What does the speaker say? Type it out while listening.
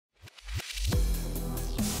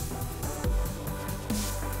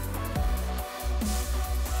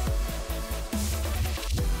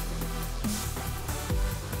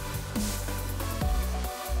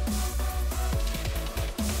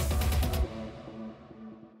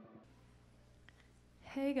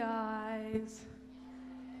Hey guys.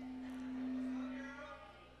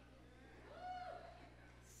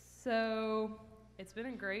 So, it's been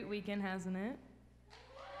a great weekend, hasn't it?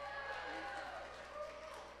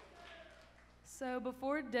 So,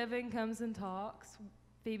 before Devin comes and talks,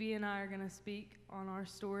 Phoebe and I are going to speak on our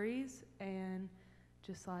stories and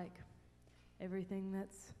just like everything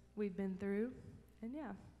that's we've been through. And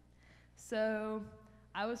yeah. So,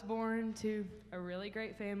 I was born to a really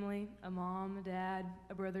great family, a mom, a dad,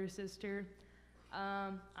 a brother, a sister.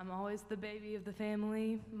 I'm always the baby of the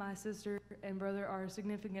family. My sister and brother are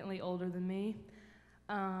significantly older than me.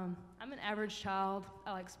 I'm an average child.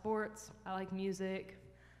 I like sports. I like music.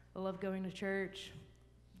 I love going to church.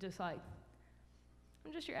 Just like,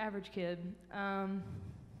 I'm just your average kid.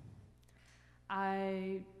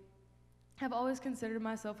 I have always considered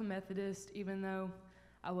myself a Methodist, even though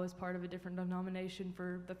I was part of a different denomination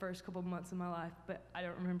for the first couple months of my life, but I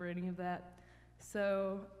don't remember any of that.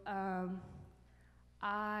 So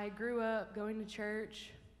I grew up going to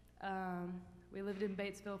church. We lived in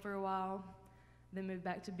Batesville for a while, then moved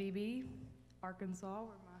back to BB, Arkansas,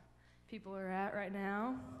 where my people are at right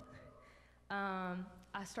now.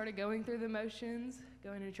 I started going through the motions,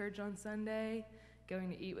 going to church on Sunday,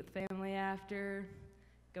 going to eat with family after,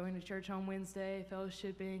 going to church on Wednesday,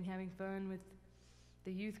 fellowshipping, having fun with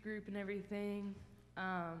the youth group and everything.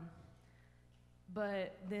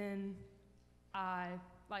 But then I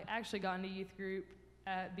actually got into youth group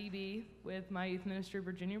at BB with my youth minister,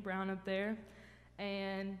 Virginia Brown, up there.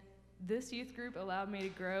 And this youth group allowed me to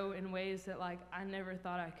grow in ways that I never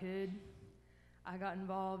thought I could. I got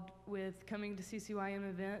involved with coming to CCYM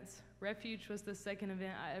events. Refuge was the second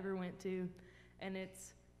event I ever went to, and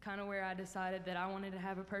it's kind of where I decided that I wanted to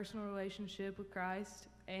have a personal relationship with Christ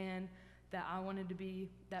and that I wanted to be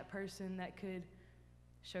that person that could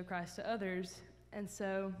show Christ to others. And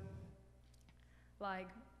so, I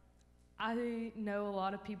know a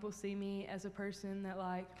lot of people see me as a person that,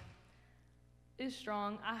 is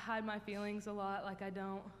strong. I hide my feelings a lot. I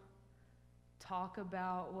don't talk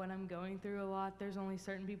about what I'm going through a lot. There's only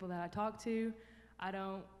certain people that I talk to.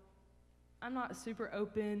 I'm not super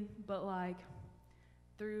open, but,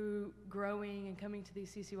 through growing and coming to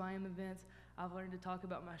these CCYM events, I've learned to talk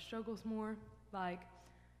about my struggles more.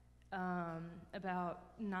 About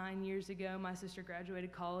 9 years ago, my sister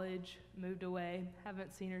graduated college, moved away,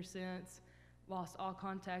 haven't seen her since, lost all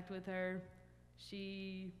contact with her.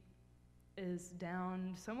 She is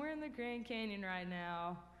down somewhere in the Grand Canyon right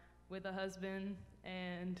now with a husband,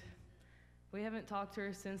 and we haven't talked to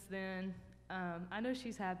her since then. I know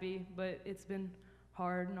she's happy, but it's been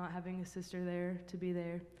hard not having a sister there to be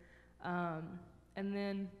there. And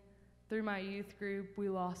then through my youth group, we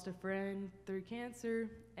lost a friend through cancer,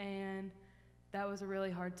 and that was a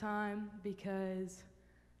really hard time because,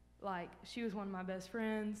 she was one of my best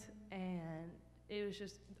friends, and it was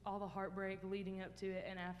just all the heartbreak leading up to it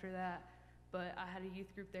and after that. But I had a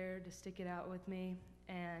youth group there to stick it out with me,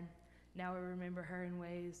 and now I remember her in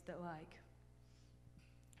ways that,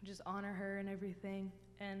 just honor her and everything.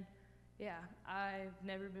 And yeah, I've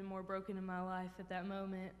never been more broken in my life at that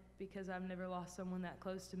moment because I've never lost someone that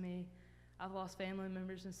close to me. I've lost family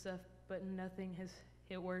members and stuff, but nothing has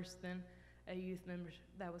hit worse than a youth member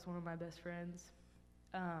that was one of my best friends.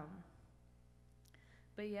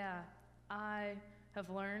 But yeah, I have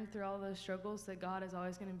learned through all those struggles that God is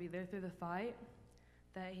always going to be there through the fight,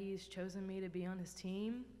 that He's chosen me to be on His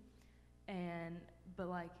team, but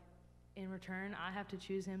in return, I have to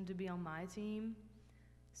choose Him to be on my team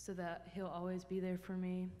so that He'll always be there for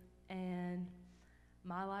me. And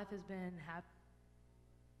my life has been happy.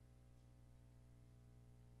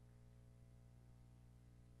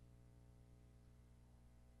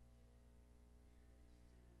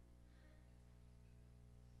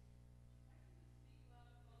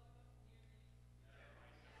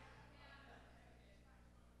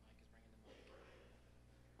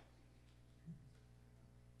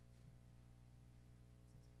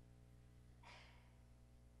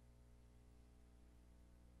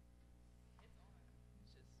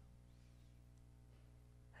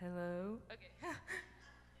 Hello? Okay.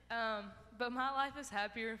 But my life is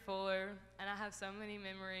happier and fuller, and I have so many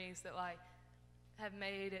memories that have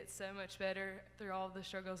made it so much better through all the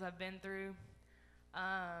struggles I've been through.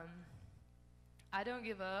 I don't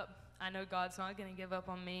give up. I know God's not going to give up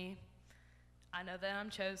on me. I know that I'm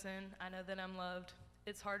chosen. I know that I'm loved.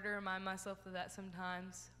 It's hard to remind myself of that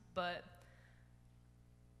sometimes, but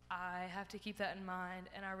I have to keep that in mind,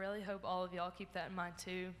 and I really hope all of y'all keep that in mind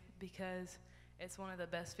too, because it's one of the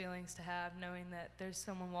best feelings to have, knowing that there's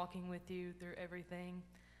someone walking with you through everything.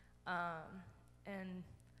 And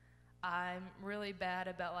I'm really bad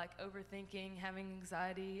about like overthinking, having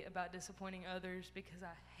anxiety about disappointing others because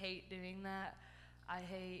I hate doing that. I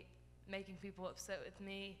hate making people upset with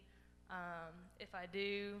me. If I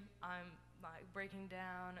do, I'm like breaking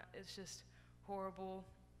down. It's just horrible.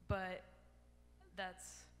 But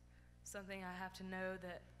that's something I have to know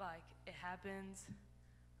that like it happens,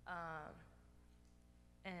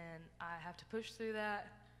 and I have to push through that.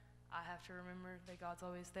 I have to remember that God's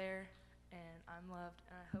always there, and I'm loved,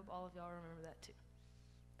 and I hope all of y'all remember that too.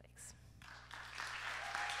 Thanks.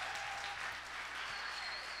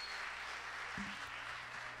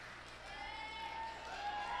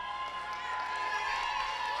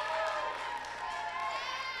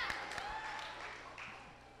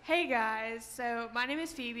 Hey guys, so my name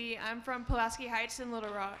is Phoebe. I'm from Pulaski Heights in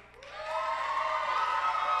Little Rock.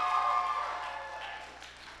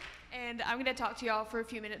 And I'm going to talk to y'all for a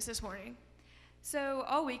few minutes this morning. So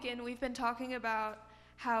all weekend we've been talking about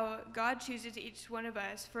how God chooses each one of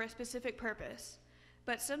us for a specific purpose,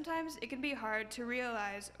 but sometimes it can be hard to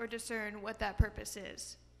realize or discern what that purpose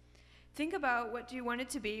is. Think about what you wanted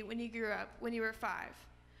to be when you grew up, when you were 5.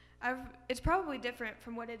 It's probably different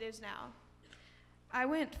from what it is now. I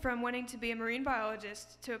went from wanting to be a marine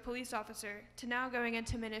biologist to a police officer to now going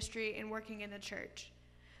into ministry and working in the church.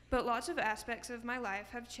 But lots of aspects of my life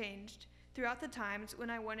have changed throughout the times when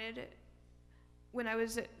I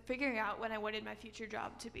was figuring out what I wanted my future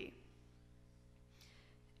job to be.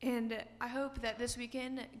 And I hope that this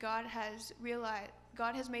weekend God has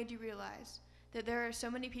made you realize that there are so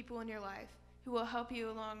many people in your life who will help you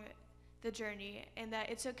along the journey, and that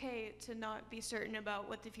it's okay to not be certain about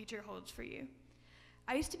what the future holds for you.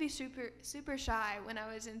 I used to be super shy when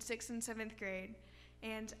I was in 6th and 7th grade,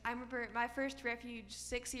 and I remember my first Refuge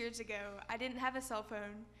 6 years ago. I didn't have a cell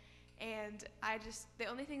phone, and the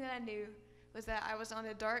only thing that I knew was that I was on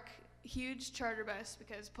a dark, huge charter bus,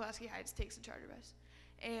 because Pulaski Heights takes a charter bus,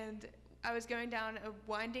 and I was going down a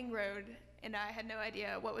winding road, and I had no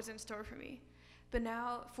idea what was in store for me. But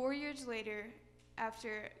now, 4 years later,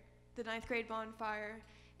 after the 9th grade bonfire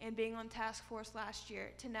and being on task force last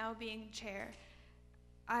year to now being chair,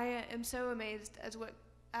 I am so amazed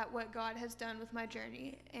at what God has done with my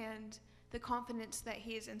journey and the confidence that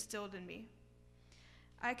He has instilled in me.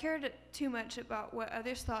 I cared too much about what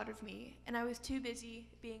others thought of me, and I was too busy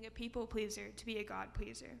being a people pleaser to be a God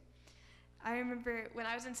pleaser. I remember when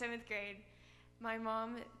I was in 7th grade, my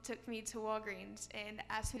mom took me to Walgreens and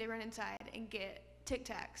asked me to run inside and get Tic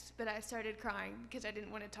Tacs, but I started crying because I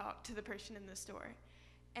didn't want to talk to the person in the store.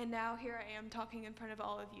 And now here I am talking in front of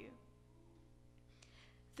all of you.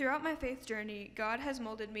 Throughout my faith journey, God has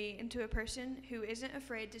molded me into a person who isn't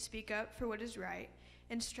afraid to speak up for what is right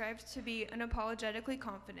and strives to be unapologetically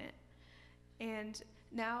confident. And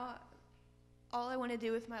now all I want to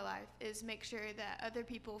do with my life is make sure that other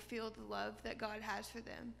people feel the love that God has for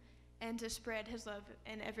them and to spread His love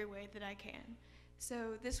in every way that I can.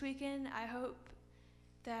 So this weekend, I hope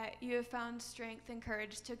that you have found strength and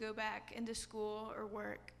courage to go back into school or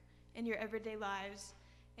work in your everyday lives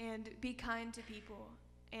and be kind to people.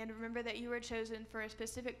 And remember that you were chosen for a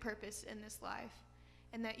specific purpose in this life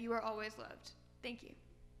and that you are always loved. Thank you.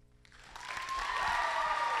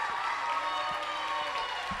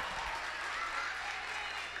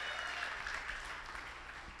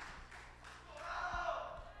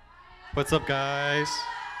 What's up, guys?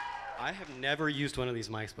 I have never used one of these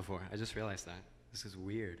mics before. I just realized that. This is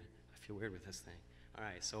weird. I feel weird with this thing. All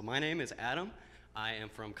right, so my name is Adam. I am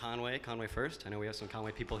from Conway First. I know we have some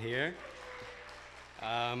Conway people here.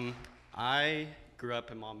 I grew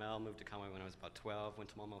up in Maumelle, moved to Conway when I was about 12, went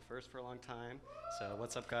to Maumelle First for a long time. So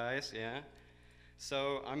what's up, guys? Yeah.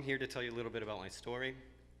 So I'm here to tell you a little bit about my story.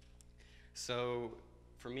 So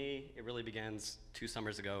for me, it really begins 2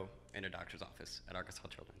 summers ago in a doctor's office at Arkansas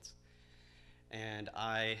Children's. And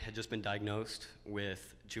I had just been diagnosed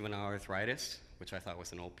with juvenile arthritis, which I thought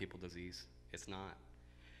was an old people disease. It's not.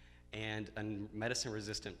 And a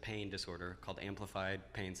medicine-resistant pain disorder called amplified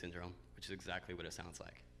pain syndrome, which is exactly what it sounds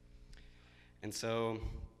like. And so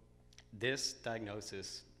this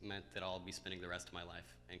diagnosis meant that I'll be spending the rest of my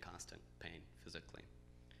life in constant pain physically.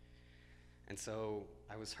 And so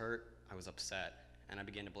I was hurt, I was upset, and I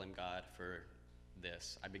began to blame God for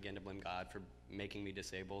this. I began to blame God for making me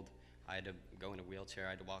disabled. I had to go in a wheelchair,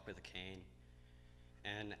 I had to walk with a cane.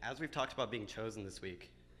 And as we've talked about being chosen this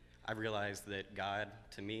week, I realized that God,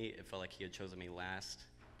 to me, it felt like He had chosen me last,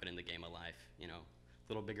 but in the game of life, you know, a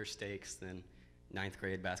little bigger stakes than 9th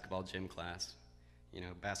grade basketball gym class, you know,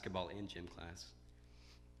 basketball in gym class.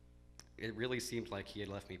 It really seemed like He had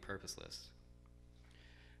left me purposeless.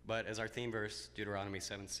 But as our theme verse, Deuteronomy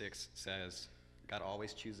 7:6 says, God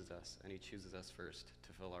always chooses us, and He chooses us first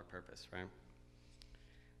to fulfill our purpose, right?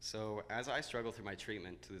 So as I struggle through my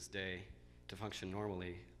treatment to this day to function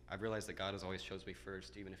normally, I've realized that God has always chose me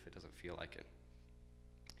first, even if it doesn't feel like it.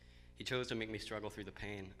 He chose to make me struggle through the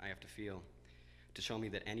pain I have to feel, to show me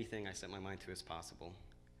that anything I set my mind to is possible.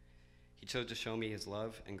 He chose to show me his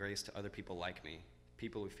love and grace to other people like me,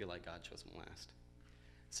 people who feel like God chose them last.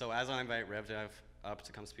 So as I invite Rev Dev up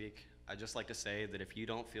to come speak, I'd just like to say that if you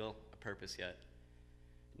don't feel a purpose yet,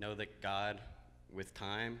 know that God, with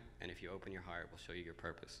time, and if you open your heart, will show you your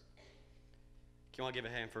purpose. Can you all give a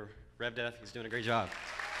hand for Rev Dev? He's doing a great job.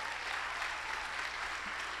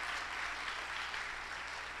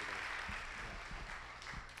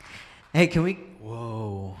 Hey, can we,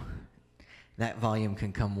 whoa, that volume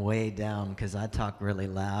can come way down because I talk really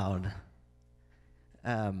loud.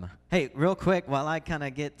 Hey, real quick, while I kind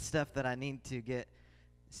of get stuff that I need to get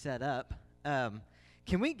set up,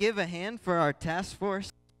 can we give a hand for our task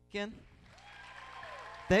force again?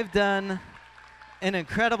 They've done an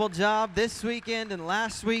incredible job this weekend and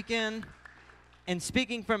last weekend. And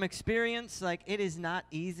speaking from experience, like, it is not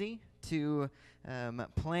easy to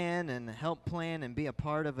plan and help plan and be a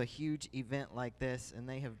part of a huge event like this, and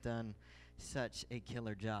they have done such a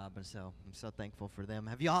killer job, and so I'm so thankful for them.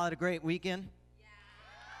 Have you all had a great weekend? Yeah.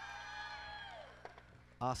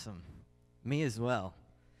 Awesome. Me as well.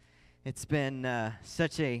 It's been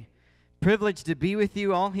such a privilege to be with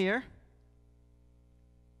you all here,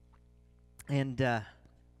 and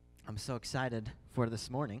I'm so excited for this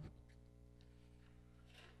morning.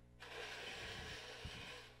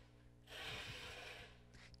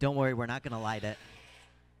 Don't worry, we're not going to light it.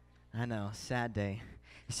 I know, sad day.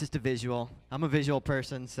 It's just a visual. I'm a visual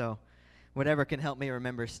person, so whatever can help me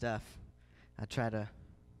remember stuff, I try to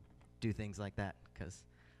do things like that because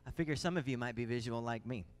I figure some of you might be visual like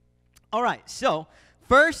me. All right, so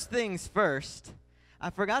first things first, I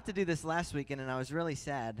forgot to do this last weekend, and I was really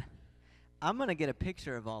sad. I'm going to get a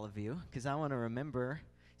picture of all of you because I want to remember.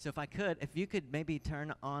 So if you could maybe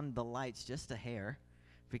turn on the lights just a hair,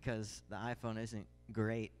 because the iPhone isn't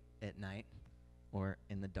great at night or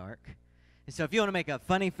in the dark. And so if you want to make a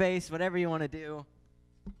funny face, whatever you want to do,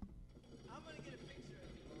 I'm going to get a picture of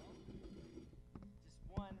you all. Just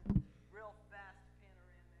one real fast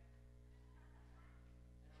panoramic.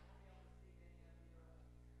 And I won't be able to see any of you.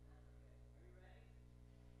 Okay. Are you ready?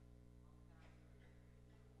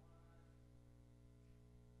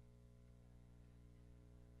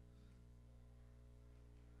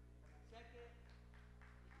 Check it.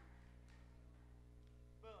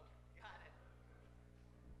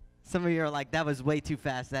 Some of you are like, that was way too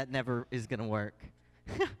fast. That never is going to work.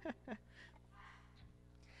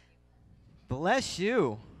 Bless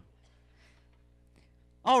you.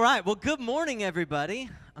 All right. Well, good morning, everybody.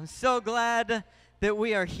 I'm so glad that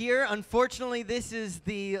we are here. Unfortunately, this is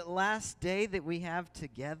the last day that we have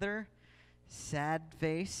together. Sad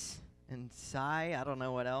face and sigh. I don't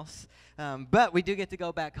know what else. But we do get to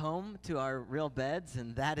go back home to our real beds,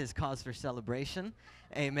 and that is cause for celebration.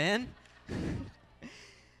 Amen.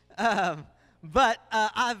 But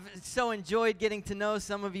I've so enjoyed getting to know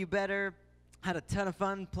some of you better. Had a ton of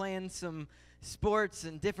fun playing some sports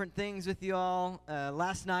and different things with you all.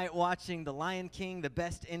 Last night watching The Lion King, the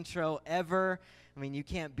best intro ever. I mean, you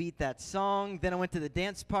can't beat that song. Then I went to the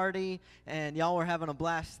dance party, and y'all were having a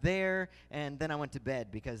blast there. And then I went to bed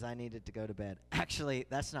because I needed to go to bed. Actually,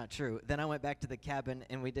 that's not true. Then I went back to the cabin,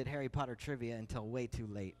 and we did Harry Potter trivia until way too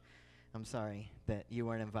late. I'm sorry that you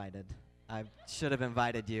weren't invited. I should have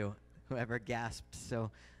invited you, whoever gasped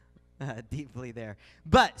so deeply there.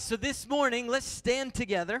 But, so this morning, let's stand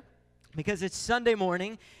together because it's Sunday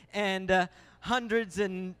morning, and hundreds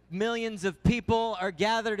and millions of people are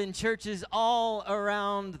gathered in churches all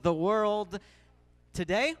around the world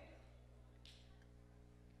today.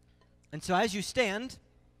 And so as you stand,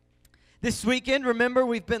 this weekend, remember,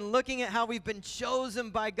 we've been looking at how we've been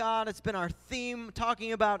chosen by God. It's been our theme,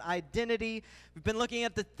 talking about identity. We've been looking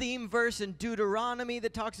at the theme verse in Deuteronomy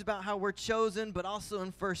that talks about how we're chosen, but also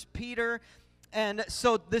in 1 Peter. And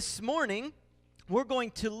so this morning, we're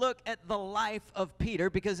going to look at the life of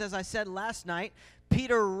Peter because, as I said last night,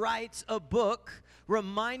 Peter writes a book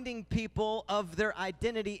reminding people of their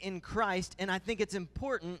identity in Christ, and I think it's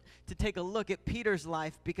important to take a look at Peter's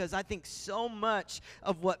life because I think so much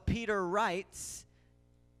of what Peter writes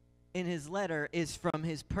in his letter is from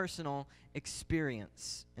his personal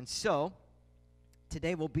experience. And so,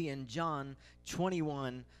 today we'll be in John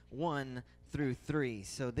 21, 1 through 3.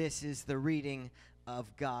 So this is the reading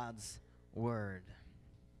of God's Word.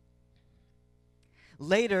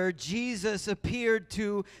 Later, Jesus appeared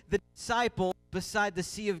to the disciples beside the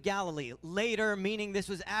Sea of Galilee. Later, meaning this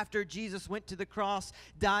was after Jesus went to the cross,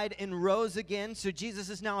 died, and rose again. So Jesus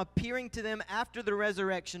is now appearing to them after the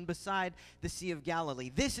resurrection beside the Sea of Galilee.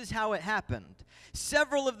 This is how it happened.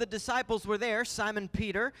 Several of the disciples were there: Simon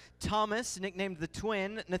Peter, Thomas, nicknamed the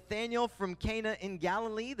twin, Nathanael from Cana in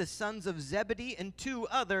Galilee, the sons of Zebedee, and 2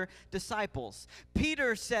 other disciples.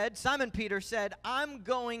 Simon Peter said, "I'm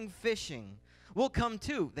going fishing." "We'll come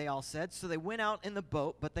too," they all said. So they went out in the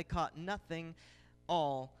boat, but they caught nothing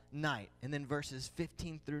all night. And then verses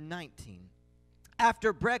 15 through 19.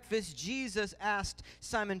 After breakfast, Jesus asked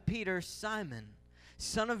Simon Peter, "Simon,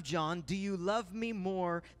 son of John, do you love me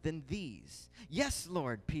more than these?" "Yes,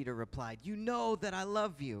 Lord," Peter replied. "You know that I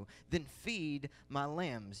love you." "Then feed my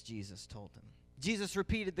lambs," Jesus told him. Jesus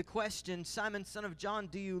repeated the question, "Simon, son of John,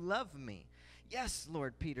 do you love me?" "Yes,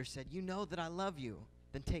 Lord," Peter said. "You know that I love you."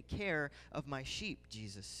 "Then take care of my sheep,"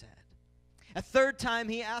 Jesus said. A third time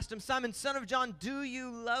he asked him, "Simon, son of John, do you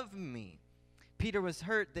love me?" Peter was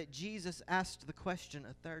hurt that Jesus asked the question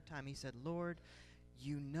a third time. He said, "Lord,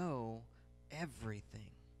 you know everything.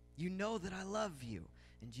 You know that I love you."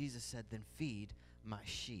 And Jesus said, "Then feed my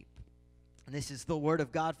sheep." And this is the word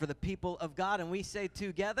of God for the people of God. And we say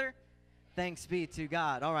together, thanks be to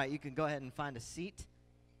God. All right, you can go ahead and find a seat.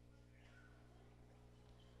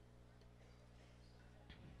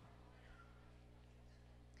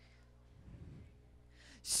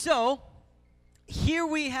 So, here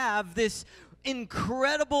we have this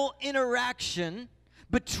incredible interaction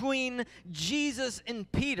between Jesus and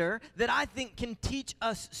Peter that I think can teach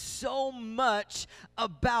us so much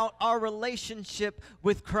about our relationship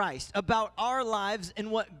with Christ, about our lives,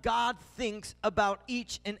 and what God thinks about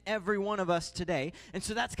each and every one of us today. And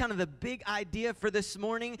so that's kind of the big idea for this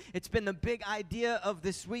morning. It's been the big idea of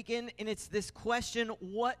this weekend, and it's this question: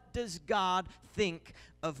 what does God think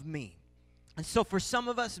of me? And so for some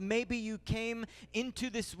of us, maybe you came into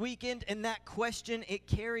this weekend and that question, it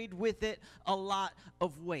carried with it a lot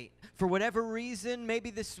of weight. For whatever reason, maybe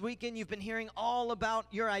this weekend you've been hearing all about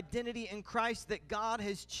your identity in Christ, that God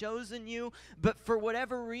has chosen you, but for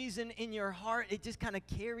whatever reason in your heart, it just kind of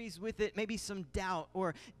carries with it maybe some doubt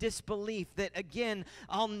or disbelief that, again,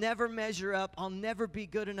 I'll never measure up, I'll never be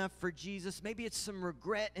good enough for Jesus. Maybe it's some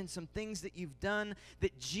regret and some things that you've done,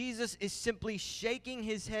 that Jesus is simply shaking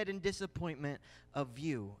his head in disappointment of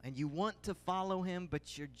you, and you want to follow him,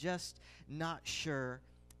 but you're just not sure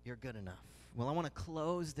you're good enough. Well, I want to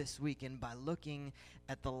close this weekend by looking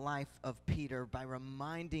at the life of Peter, by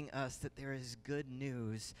reminding us that there is good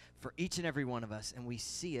news for each and every one of us, and we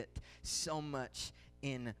see it so much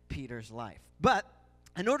in Peter's life. But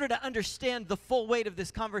in order to understand the full weight of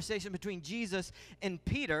this conversation between Jesus and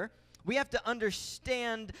Peter, we have to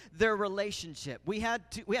understand their relationship. We have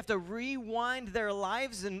to rewind their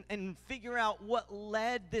lives and figure out what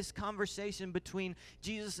led this conversation between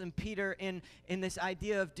Jesus and Peter in this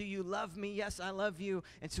idea of, do you love me? Yes, I love you.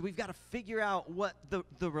 And so we've got to figure out what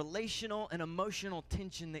the relational and emotional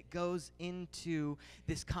tension that goes into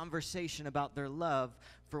this conversation about their love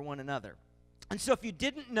for one another. And so if you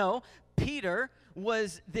didn't know, Peter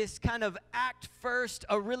was this kind of act first,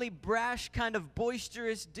 a really brash, kind of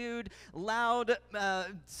boisterous dude, loud,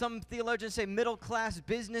 some theologians say middle-class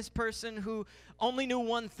business person who only knew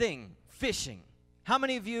one thing: fishing. How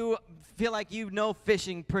many of you feel like you know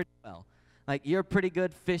fishing pretty well? Like you're pretty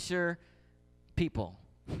good fisher people.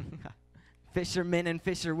 Fishermen and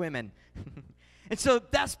fisherwomen. And so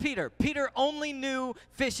that's Peter. Peter only knew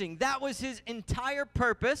fishing. That was his entire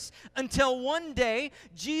purpose until one day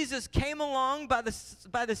Jesus came along by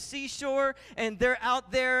the seashore, and they're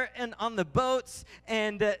out there and on the boats,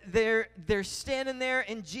 and they're standing there,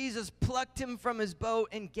 and Jesus plucked him from his boat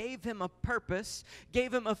and gave him a purpose,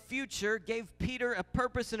 gave him a future, gave Peter a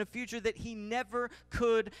purpose and a future that he never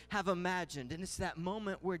could have imagined. And it's that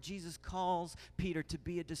moment where Jesus calls Peter to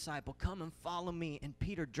be a disciple. Come and follow me. And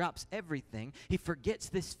Peter drops everything. He forgets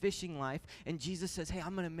this fishing life, and Jesus says, hey,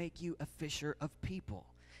 I'm going to make you a fisher of people.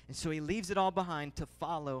 And so he leaves it all behind to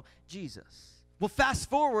follow Jesus. Well, fast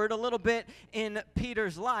forward a little bit in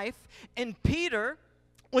Peter's life, and Peter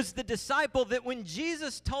was the disciple that when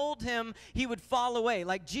Jesus told him he would fall away,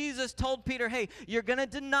 like Jesus told Peter, hey, you're going to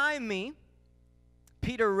deny me,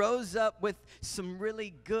 Peter rose up with some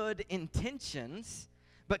really good intentions,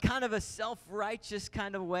 but kind of a self-righteous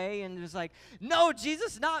kind of way, and was like, no,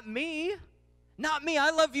 Jesus, not me. Not me. I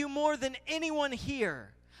love you more than anyone here.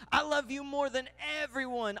 I love you more than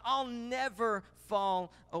everyone. I'll never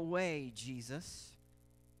fall away, Jesus.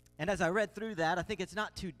 And as I read through that, I think it's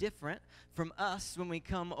not too different from us when we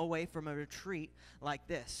come away from a retreat like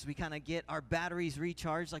this. We kind of get our batteries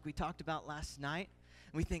recharged like we talked about last night.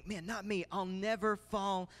 And we think, man, not me. I'll never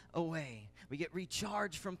fall away. We get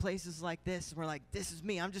recharged from places like this, and we're like, this is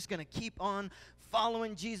me. I'm just going to keep on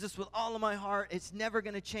following Jesus with all of my heart. It's never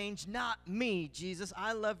going to change. Not me, Jesus.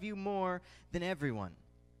 I love you more than everyone.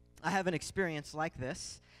 I have an experience like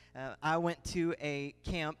this. I went to a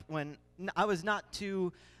camp when I was a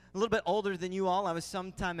little bit older than you all. I was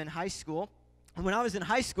sometime in high school. And when I was in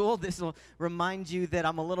high school, this will remind you that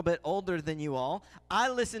I'm a little bit older than you all. I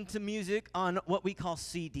listened to music on what we call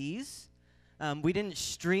CDs. We didn't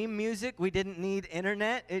stream music. We didn't need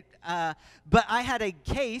internet. But I had a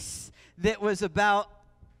case that was about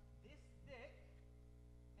this thick,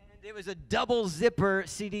 and it was a double zipper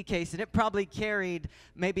CD case, and it probably carried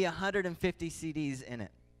maybe 150 CDs in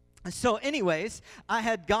it. So anyways, I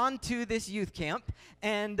had gone to this youth camp,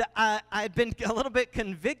 and I had been a little bit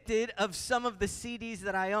convicted of some of the CDs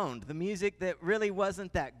that I owned, the music that really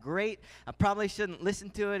wasn't that great. I probably shouldn't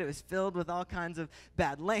listen to it. It was filled with all kinds of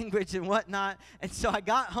bad language and whatnot. And so I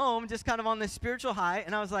got home just kind of on this spiritual high,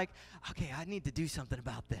 and I was like, okay, I need to do something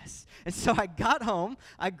about this. And so I got home,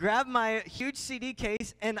 I grabbed my huge CD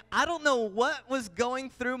case, and I don't know what was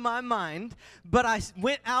going through my mind, but I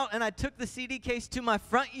went out and I took the CD case to my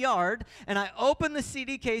front yard, and I opened the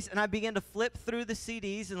CD case, and I began to flip through the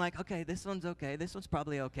CDs, and like, okay, this one's okay, this one's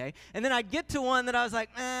probably okay. And then I'd get to one that I was like,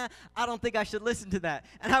 I don't think I should listen to that.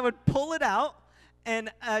 And I would pull it out and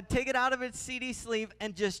take it out of its CD sleeve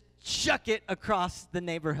and just chuck it across the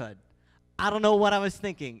neighborhood. I don't know what I was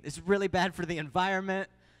thinking. It's really bad for the environment.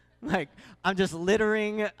 Like, I'm just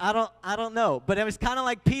littering. I don't know. But it was kind of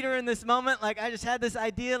like Peter in this moment. Like, I just had this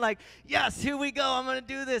idea, like, yes, here we go. I'm going to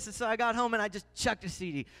do this. And so I got home, and I just chucked a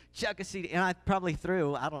CD. And I probably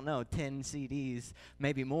threw, 10 CDs,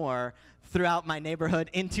 maybe more, throughout my neighborhood,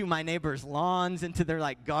 into my neighbors' lawns, into their,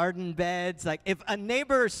 like, garden beds. Like, if a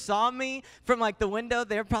neighbor saw me from, like, the window,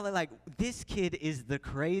 they're probably like, this kid is the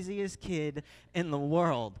craziest kid in the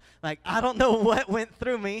world. Like, I don't know what went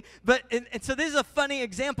through me. But, and so this is a funny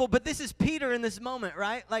example, but this is Peter in this moment,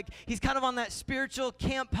 right? Like, he's kind of on that spiritual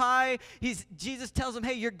camp high. Jesus tells him,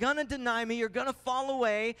 hey, you're going to deny me. You're going to fall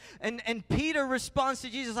away. And Peter responds to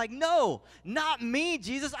Jesus like, no, not me,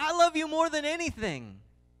 Jesus. I love you more than anything.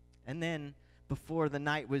 And then before the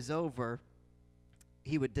night was over,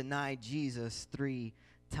 he would deny Jesus 3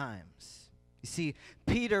 times. You see,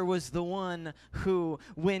 Peter was the one who,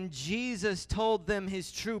 when Jesus told them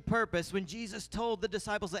his true purpose, when Jesus told the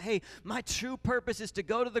disciples that, hey, my true purpose is to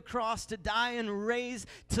go to the cross, to die and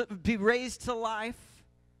be raised to life,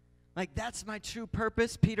 like, that's my true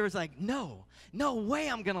purpose. Peter was like, no way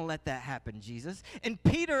I'm going to let that happen, Jesus. And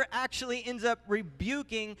Peter actually ends up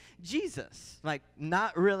rebuking Jesus. Like,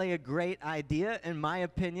 not really a great idea, in my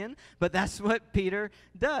opinion, but that's what Peter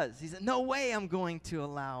does. He said, no way I'm going to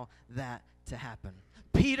allow that to happen.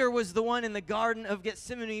 Peter was the one in the Garden of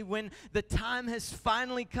Gethsemane when the time has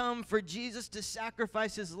finally come for Jesus to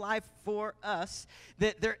sacrifice his life for us.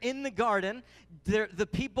 That they're in the garden, the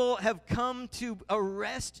people have come to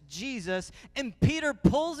arrest Jesus, and Peter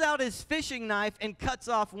pulls out his fishing knife and cuts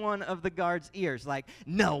off one of the guard's ears. Like,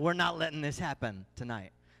 no, we're not letting this happen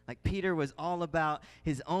tonight. Like, Peter was all about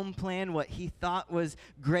his own plan, what he thought was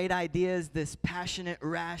great ideas, this passionate,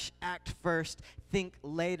 rash, act first, think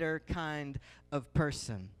later kind of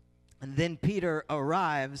person. And then Peter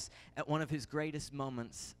arrives at one of his greatest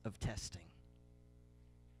moments of testing.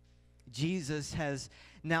 Jesus has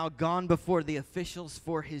now gone before the officials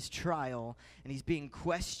for his trial, and he's being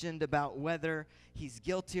questioned about whether he's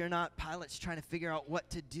guilty or not. Pilate's trying to figure out what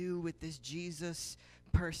to do with this Jesus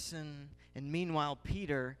person. And meanwhile,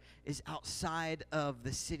 Peter is outside of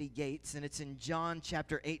the city gates, and it's in John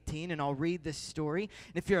chapter 18, and I'll read this story.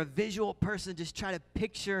 And if you're a visual person, just try to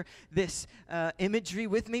picture this imagery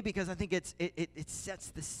with me, because I think it sets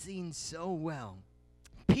the scene so well.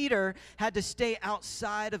 Peter had to stay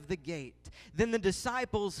outside of the gate. Then the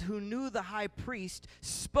disciples who knew the high priest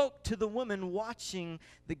spoke to the woman watching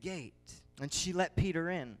the gate, and she let Peter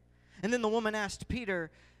in. And then the woman asked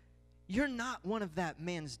Peter, "You're not one of that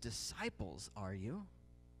man's disciples, are you?"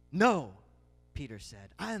 "No," Peter said,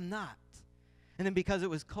 "I am not." And then because it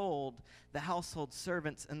was cold, the household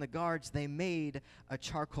servants and the guards, they made a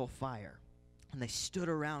charcoal fire, and they stood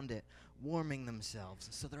around it, warming themselves.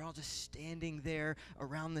 So they're all just standing there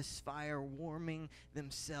around this fire, warming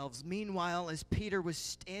themselves. Meanwhile, as Peter was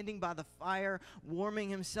standing by the fire, warming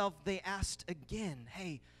himself, they asked again,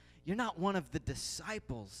 "Hey, you're not one of the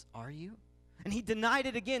disciples, are you?" And he denied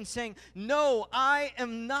it again, saying, "No, I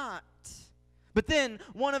am not." But then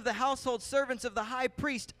one of the household servants of the high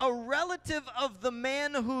priest, a relative of the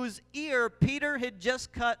man whose ear Peter had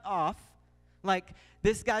just cut off, like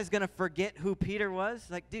this guy's going to forget who Peter was.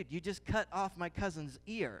 Like, dude, you just cut off my cousin's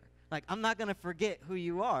ear. Like, I'm not going to forget who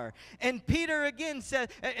you are. And Peter again said,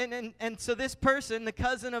 and so this person, the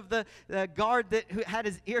cousin of the guard who had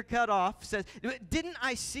his ear cut off, says, didn't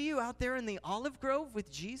I see you out there in the olive grove with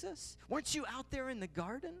Jesus? Weren't you out there in the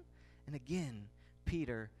garden? And again,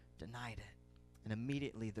 Peter denied it. And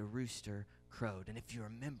immediately the rooster crowed. And if you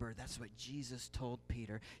remember, that's what Jesus told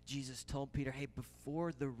Peter. Jesus told Peter, hey,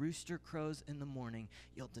 before the rooster crows in the morning,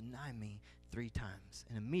 you'll deny me 3 times.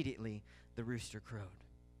 And immediately the rooster crowed.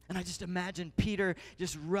 And I just imagine Peter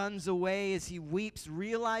just runs away as he weeps,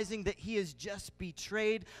 realizing that he has just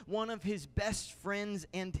betrayed one of his best friends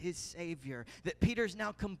and his Savior. That Peter's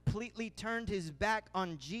now completely turned his back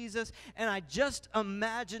on Jesus. And I just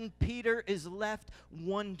imagine Peter is left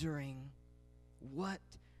wondering, what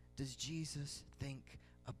does Jesus think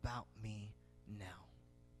about me now?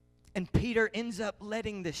 And Peter ends up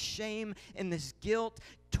letting this shame and this guilt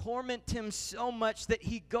torment him so much that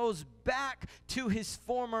he goes back to his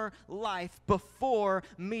former life before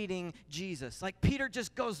meeting Jesus. Like, Peter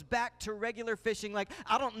just goes back to regular fishing. Like,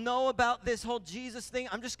 I don't know about this whole Jesus thing.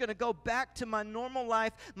 I'm just going to go back to my normal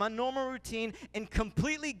life, my normal routine, and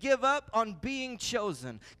completely give up on being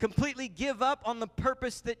chosen. Completely give up on the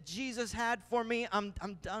purpose that Jesus had for me. I'm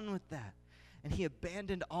done with that. And he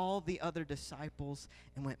abandoned all the other disciples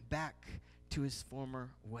and went back to his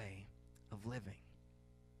former way of living.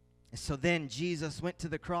 And so then Jesus went to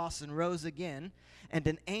the cross and rose again, and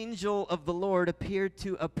an angel of the Lord appeared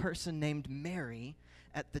to a person named Mary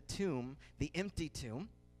at the tomb, the empty tomb,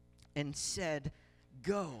 and said,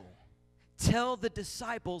 "Go, tell the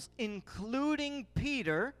disciples, including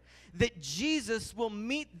Peter, that Jesus will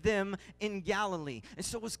meet them in Galilee." And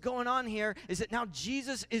so what's going on here is that now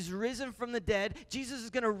Jesus is risen from the dead. Jesus is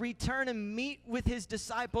going to return and meet with his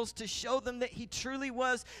disciples to show them that he truly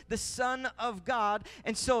was the Son of God.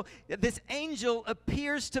 And so this angel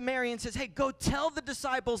appears to Mary and says, hey, go tell the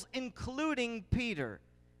disciples, including Peter.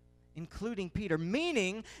 Including Peter,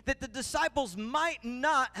 meaning that the disciples might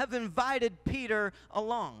not have invited Peter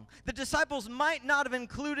along. The disciples might not have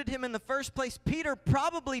included him in the first place. Peter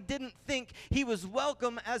probably didn't think he was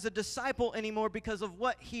welcome as a disciple anymore because of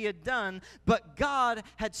what he had done, but God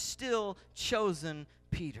had still chosen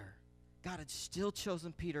Peter. God had still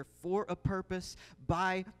chosen Peter for a purpose,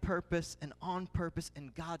 by purpose, and on purpose,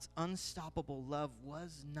 and God's unstoppable love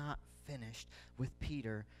was not finished with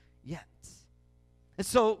Peter yet. And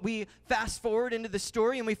so we fast forward into the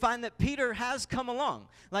story and we find that Peter has come along.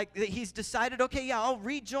 Like, he's decided, okay, yeah, I'll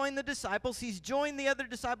rejoin the disciples. He's joined the other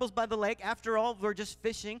disciples by the lake. After all, we're just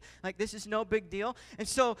fishing. Like, this is no big deal. And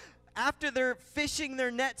so after they're fishing their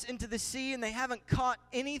nets into the sea and they haven't caught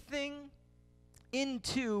anything,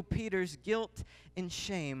 into Peter's guilt and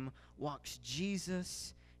shame walks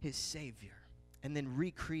Jesus, his Savior, and then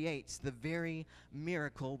recreates the very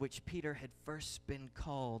miracle which Peter had first been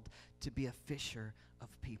called to be a fisher of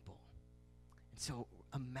people. And so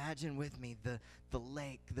imagine with me the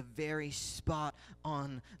lake, the very spot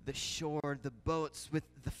on the shore, the boats with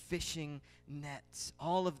the fishing nets.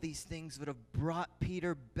 All of these things would have brought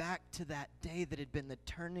Peter back to that day that had been the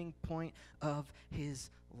turning point of his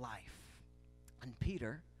life. And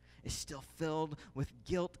Peter is still filled with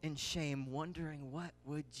guilt and shame, wondering what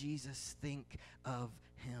would Jesus think of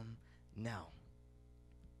him now.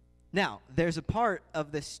 Now, there's a part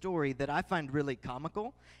of this story that I find really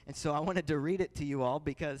comical, and so I wanted to read it to you all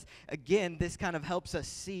because, again, this kind of helps us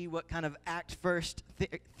see what kind of act first,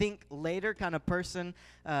 think later kind of person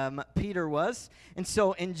Peter was. And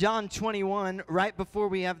so in John 21, right before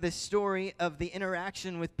we have this story of the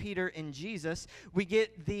interaction with Peter and Jesus, we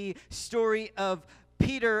get the story of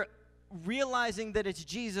Peter realizing that it's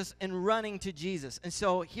Jesus and running to Jesus. And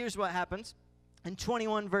so here's what happens. In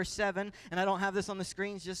 21 verse 7, and I don't have this on the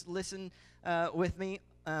screens, just listen with me.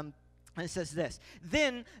 And it says this: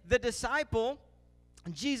 "Then the disciple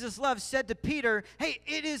Jesus loved said to Peter, 'Hey,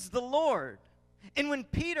 it is the Lord.' And when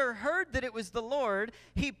Peter heard that it was the Lord,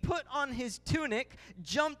 he put on his tunic,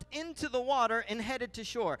 jumped into the water, and headed to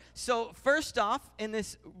shore." So first off, in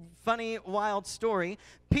this funny, wild story,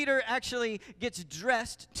 Peter actually gets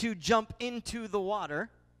dressed to jump into the water.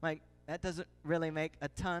 Like, that doesn't really make a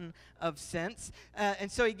ton of sense.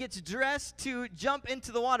 And so he gets dressed to jump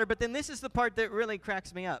into the water. But then this is the part that really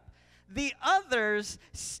cracks me up. The others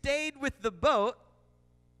stayed with the boat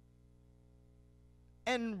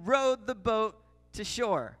and rowed the boat to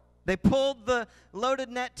shore. They pulled the loaded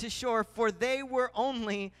net to shore, for they were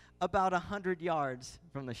only about 100 yards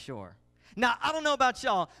from the shore. Now, I don't know about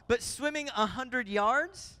y'all, but swimming 100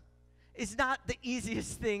 yards is not the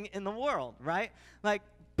easiest thing in the world, right? Like,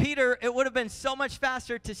 Peter, it would have been so much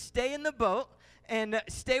faster to stay in the boat and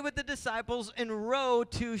stay with the disciples and row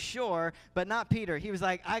to shore, but not Peter. He was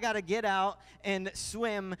like, I got to get out and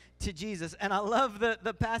swim to Jesus. And I love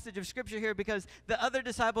the passage of Scripture here because the other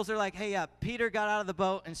disciples are like, hey, yeah, Peter got out of the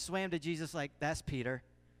boat and swam to Jesus. Like, that's Peter.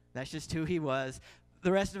 That's just who he was.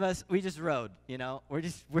 The rest of us, we just rowed, you know. We're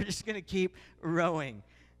just going to keep rowing.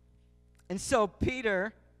 And so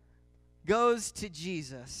Peter goes to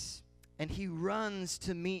Jesus, and he runs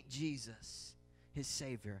to meet Jesus, his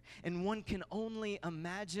Savior. And one can only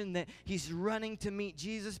imagine that he's running to meet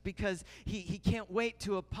Jesus because he can't wait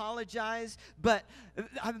to apologize. But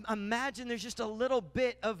I imagine there's just a little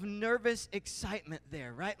bit of nervous excitement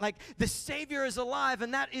there, right? Like the Savior is alive,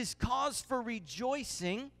 and that is cause for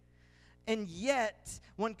rejoicing. And yet,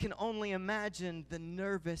 one can only imagine the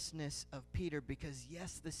nervousness of Peter because,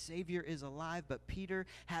 yes, the Savior is alive, but Peter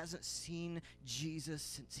hasn't seen Jesus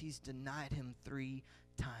since he's denied him 3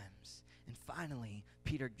 times. And finally,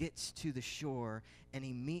 Peter gets to the shore, and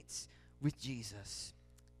he meets with Jesus.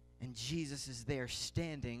 And Jesus is there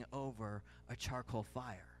standing over a charcoal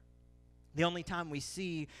fire. The only time we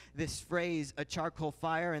see this phrase, a charcoal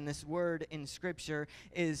fire, and this word in Scripture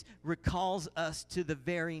recalls us to the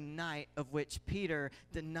very night of which Peter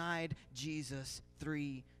denied Jesus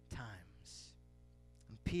 3 times.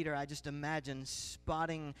 And Peter, I just imagine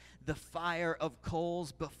spotting the fire of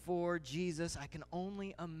coals before Jesus. I can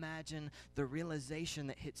only imagine the realization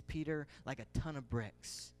that hits Peter like a ton of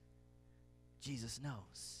bricks. Jesus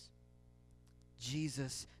knows.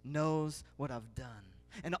 Jesus knows what I've done.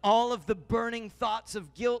 And all of the burning thoughts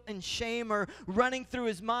of guilt and shame are running through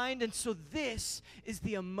his mind. And so this is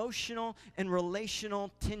the emotional and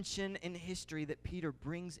relational tension in history that Peter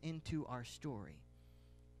brings into our story.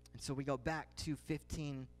 And so we go back to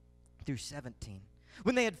 15 through 17.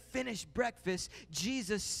 When they had finished breakfast,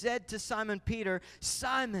 Jesus said to Simon Peter,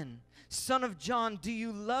 Simon, son of John, do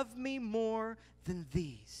you love me more than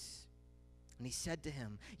these? And he said to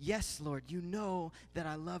him, yes, Lord, you know that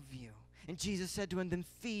I love you. And Jesus said to him, then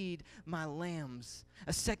feed my lambs.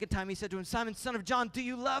 A second time he said to him, Simon, son of John, do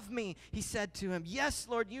you love me? He said to him, yes,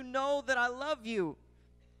 Lord, you know that I love you.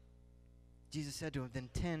 Jesus said to him, then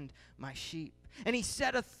tend my sheep. And he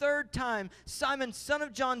said a third time, Simon, son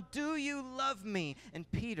of John, do you love me? And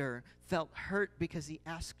Peter felt hurt because he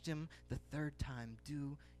asked him the third time,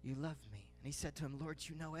 do you love me? And he said to him, Lord,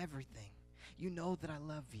 you know everything. You know that I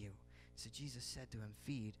love you. So Jesus said to him,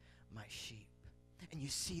 feed my sheep. And you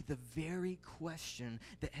see the very question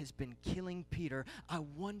that has been killing Peter. I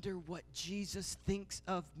wonder what Jesus thinks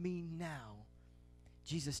of me now.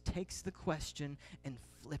 Jesus takes the question and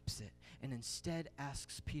flips it, and instead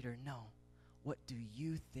asks Peter, no, what do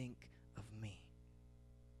you think of me?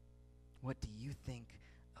 What do you think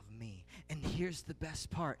of me? And here's the best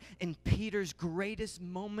part. In Peter's greatest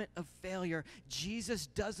moment of failure, Jesus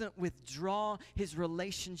doesn't withdraw his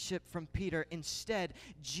relationship from Peter. Instead,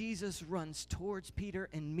 Jesus runs towards Peter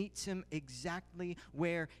and meets him exactly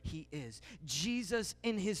where he is. Jesus,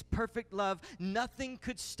 in his perfect love, nothing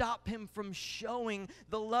could stop him from showing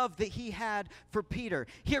the love that he had for Peter.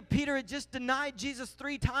 Here, Peter had just denied Jesus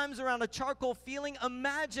 3 times around a charcoal feeling.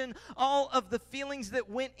 Imagine all of the feelings that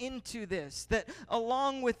went into this, that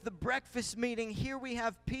along with the breakfast meeting, here we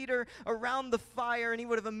have Peter around the fire, and he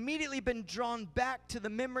would have immediately been drawn back to the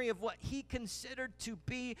memory of what he considered to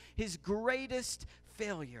be his greatest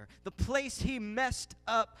failure, the place he messed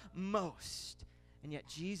up most. And yet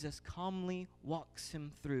Jesus calmly walks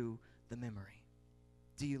him through the memory.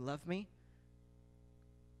 Do you love me?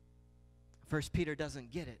 First Peter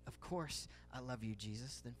doesn't get it. Of course I love you,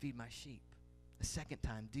 Jesus. Then feed my sheep. The second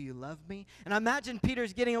time, do you love me? And I imagine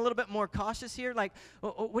Peter's getting a little bit more cautious here. Like,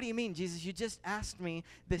 what do you mean, Jesus? You just asked me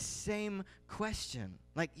the same question.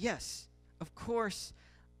 Like, yes, of course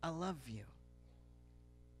I love you.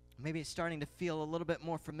 Maybe it's starting to feel a little bit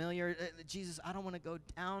more familiar. Jesus, I don't want to go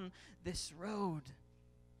down this road.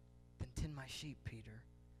 Then tend my sheep, Peter.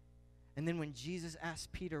 And then when Jesus asks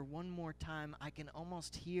Peter one more time, I can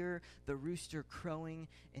almost hear the rooster crowing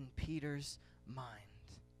in Peter's mind.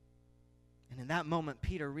 And in that moment,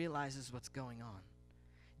 Peter realizes what's going on.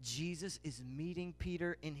 Jesus is meeting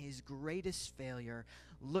Peter in his greatest failure,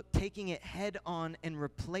 taking it head on and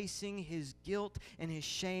replacing his guilt and his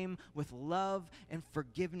shame with love and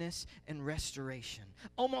forgiveness and restoration.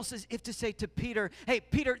 Almost as if to say to Peter, hey,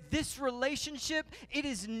 Peter, this relationship, it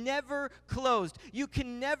is never closed. You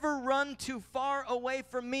can never run too far away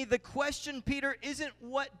from me. The question, Peter, isn't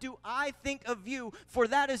what do I think of you, for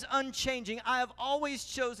that is unchanging. I have always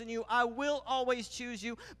chosen you. I will always choose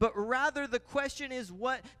you. But rather the question is,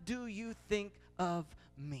 what do you think of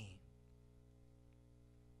me?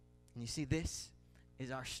 And you see, this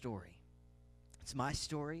is our story. It's my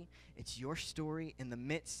story. It's your story. In the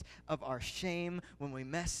midst of our shame, when we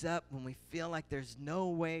mess up, when we feel like there's no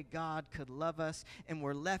way God could love us, and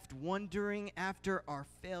we're left wondering after our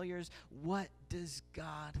failures, what does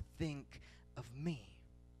God think of me?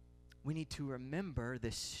 We need to remember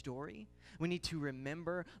this story. We need to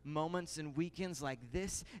remember moments and weekends like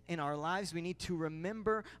this in our lives. We need to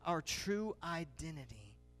remember our true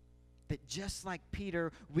identity. That just like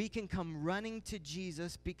Peter, we can come running to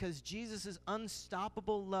Jesus because Jesus'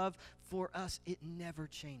 unstoppable love for us, it never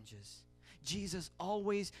changes. Jesus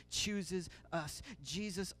always chooses us.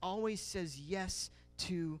 Jesus always says yes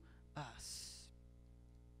to us.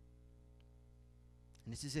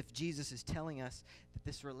 And it's as if Jesus is telling us that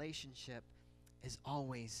this relationship is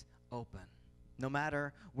always open. No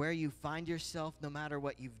matter where you find yourself, no matter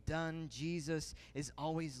what you've done, Jesus is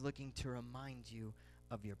always looking to remind you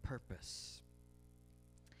of your purpose.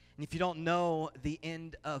 And if you don't know the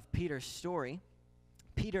end of Peter's story,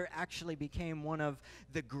 Peter actually became one of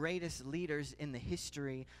the greatest leaders in the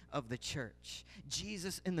history of the church.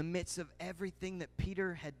 Jesus, in the midst of everything that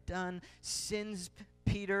Peter had done, sends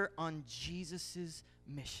Peter on Jesus'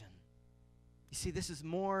 mission. You see, this is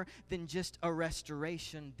more than just a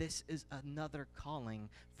restoration. This is another calling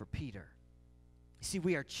for Peter. You see,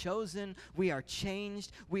 we are chosen, we are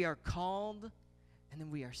changed, we are called, and then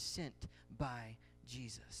we are sent by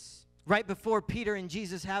Jesus. Right before Peter and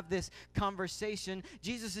Jesus have this conversation,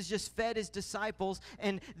 Jesus has just fed his disciples,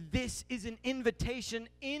 and this is an invitation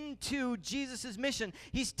into Jesus' mission.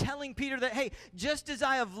 He's telling Peter that, hey, just as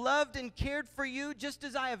I have loved and cared for you, just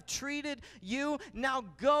as I have treated you, now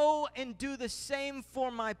go and do the same for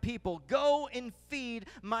my people. Go and feed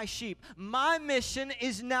my sheep. My mission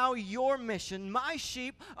is now your mission. My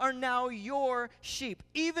sheep are now your sheep.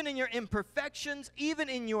 Even in your imperfections, even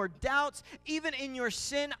in your doubts, even in your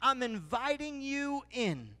sin, I'm inviting you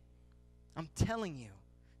in. I'm telling you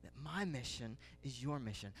that my mission is your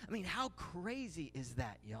mission. I mean, how crazy is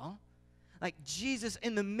that, y'all? Like Jesus,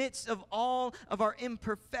 in the midst of all of our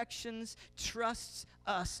imperfections, trusts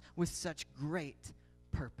us with such great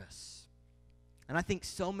purpose. And I think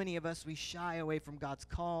so many of us, we shy away from God's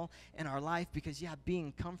call in our life because, yeah,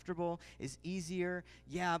 being comfortable is easier.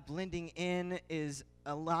 Yeah, blending in is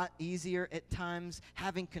a lot easier at times.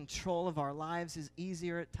 Having control of our lives is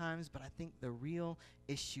easier at times. But I think the real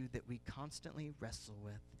issue that we constantly wrestle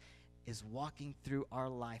with is walking through our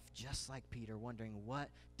life just like Peter, wondering, what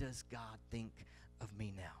does God think of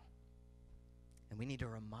me now? And we need to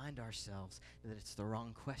remind ourselves that it's the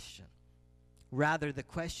wrong question. Rather, the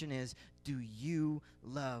question is, do you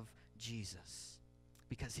love Jesus?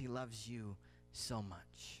 Because he loves you so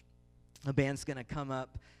much. The band's going to come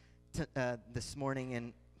up this morning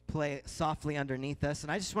and play softly underneath us.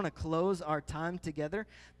 And I just want to close our time together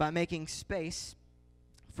by making space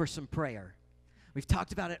for some prayer. We've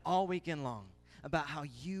talked about it all weekend long, about how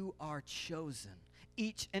you are chosen.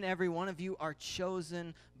 Each and every one of you are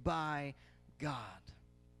chosen by God.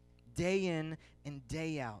 Day in and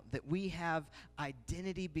day out, that we have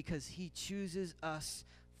identity because he chooses us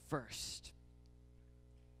first.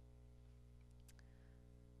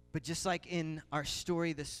 But just like in our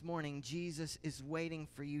story this morning, Jesus is waiting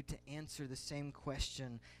for you to answer the same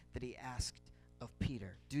question that he asked of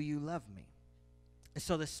Peter. Do you love me? And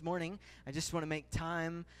so this morning, I just want to make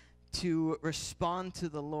time to respond to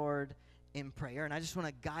the Lord in prayer. And I just want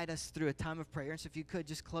to guide us through a time of prayer. And so if you could,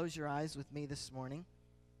 just close your eyes with me this morning.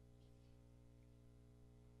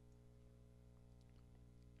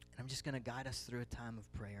 I'm just going to guide us through a time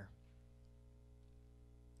of prayer.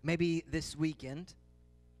 Maybe this weekend,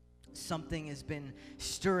 something has been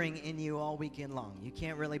stirring in you all weekend long. You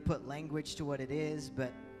can't really put language to what it is,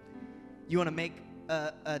 but you want to make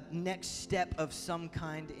a next step of some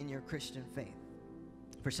kind in your Christian faith.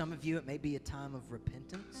 For some of you, it may be a time of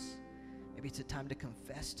repentance. Maybe it's a time to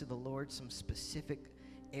confess to the Lord some specific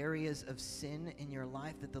areas of sin in your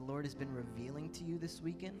life that the Lord has been revealing to you this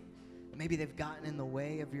weekend. Maybe they've gotten in the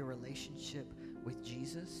way of your relationship with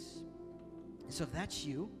Jesus. And so if that's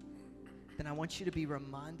you, then I want you to be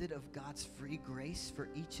reminded of God's free grace for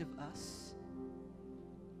each of us.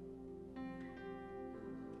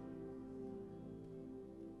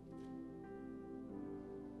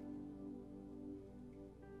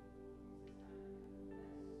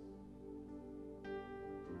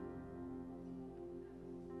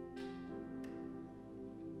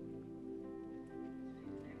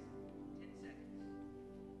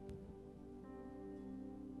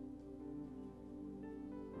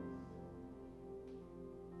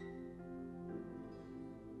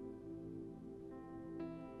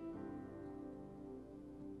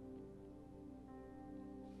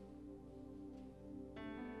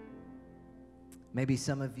 Maybe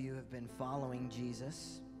some of you have been following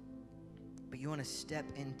Jesus, but you want to step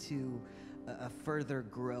into a further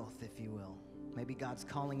growth, if you will. Maybe God's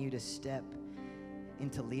calling you to step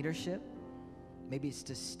into leadership. Maybe it's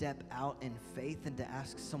to step out in faith and to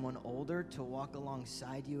ask someone older to walk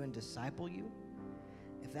alongside you and disciple you.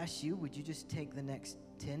 If that's you, would you just take the next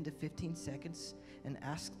 10 to 15 seconds and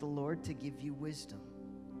ask the Lord to give you wisdom?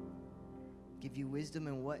 Give you wisdom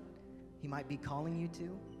in what he might be calling you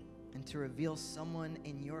to, and to reveal someone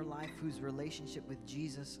in your life whose relationship with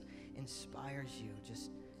Jesus inspires you.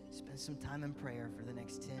 Just spend some time in prayer for the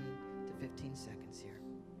next 10 to 15 seconds here.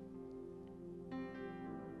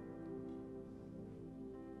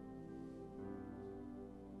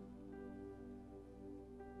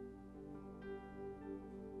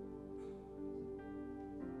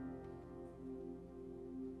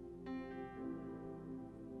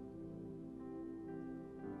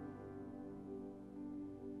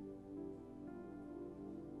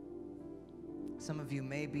 Some of you,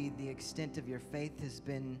 maybe the extent of your faith has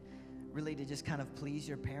been really to just kind of please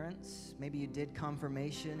your parents. Maybe you did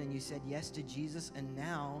confirmation and you said yes to Jesus, and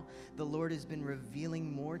now the Lord has been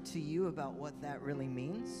revealing more to you about what that really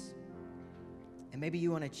means. And maybe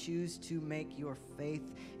you want to choose to make your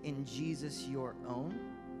faith in Jesus your own.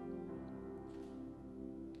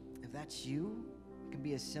 If that's you, it can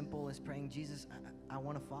be as simple as praying, Jesus, I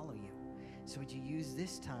want to follow you. So would you use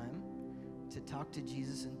this time to talk to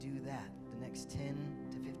Jesus and do that? The next 10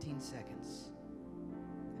 to 15 seconds,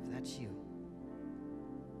 if that's you.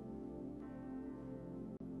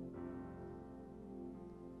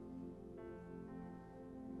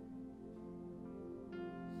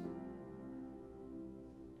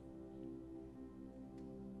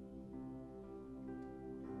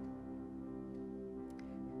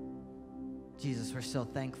 Jesus, we're so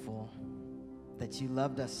thankful that you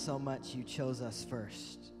loved us so much you chose us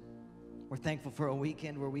first. We're thankful for a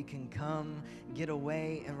weekend where we can come, get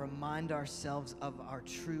away, and remind ourselves of our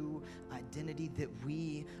true identity, that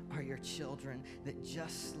we are your children, that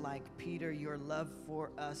just like Peter, your love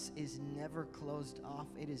for us is never closed off.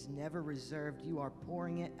 It is never reserved. You are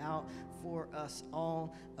pouring it out for us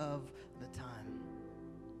all of the time.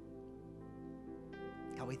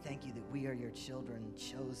 God, we thank you that we are your children,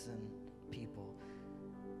 chosen people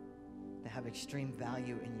that have extreme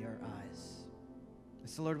value in your eyes.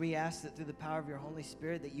 So, Lord, we ask that through the power of your Holy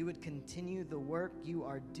Spirit that you would continue the work you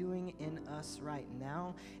are doing in us right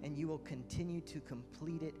now, and you will continue to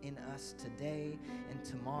complete it in us today and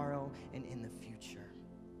tomorrow and in the future.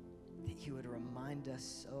 That you would remind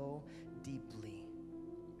us so deeply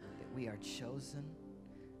that we are chosen,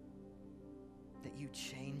 that you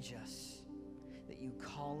change us, that you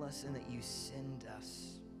call us, and that you send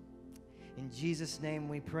us. In Jesus' name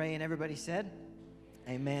we pray, and everybody said,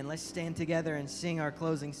 amen. Let's stand together and sing our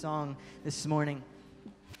closing song this morning.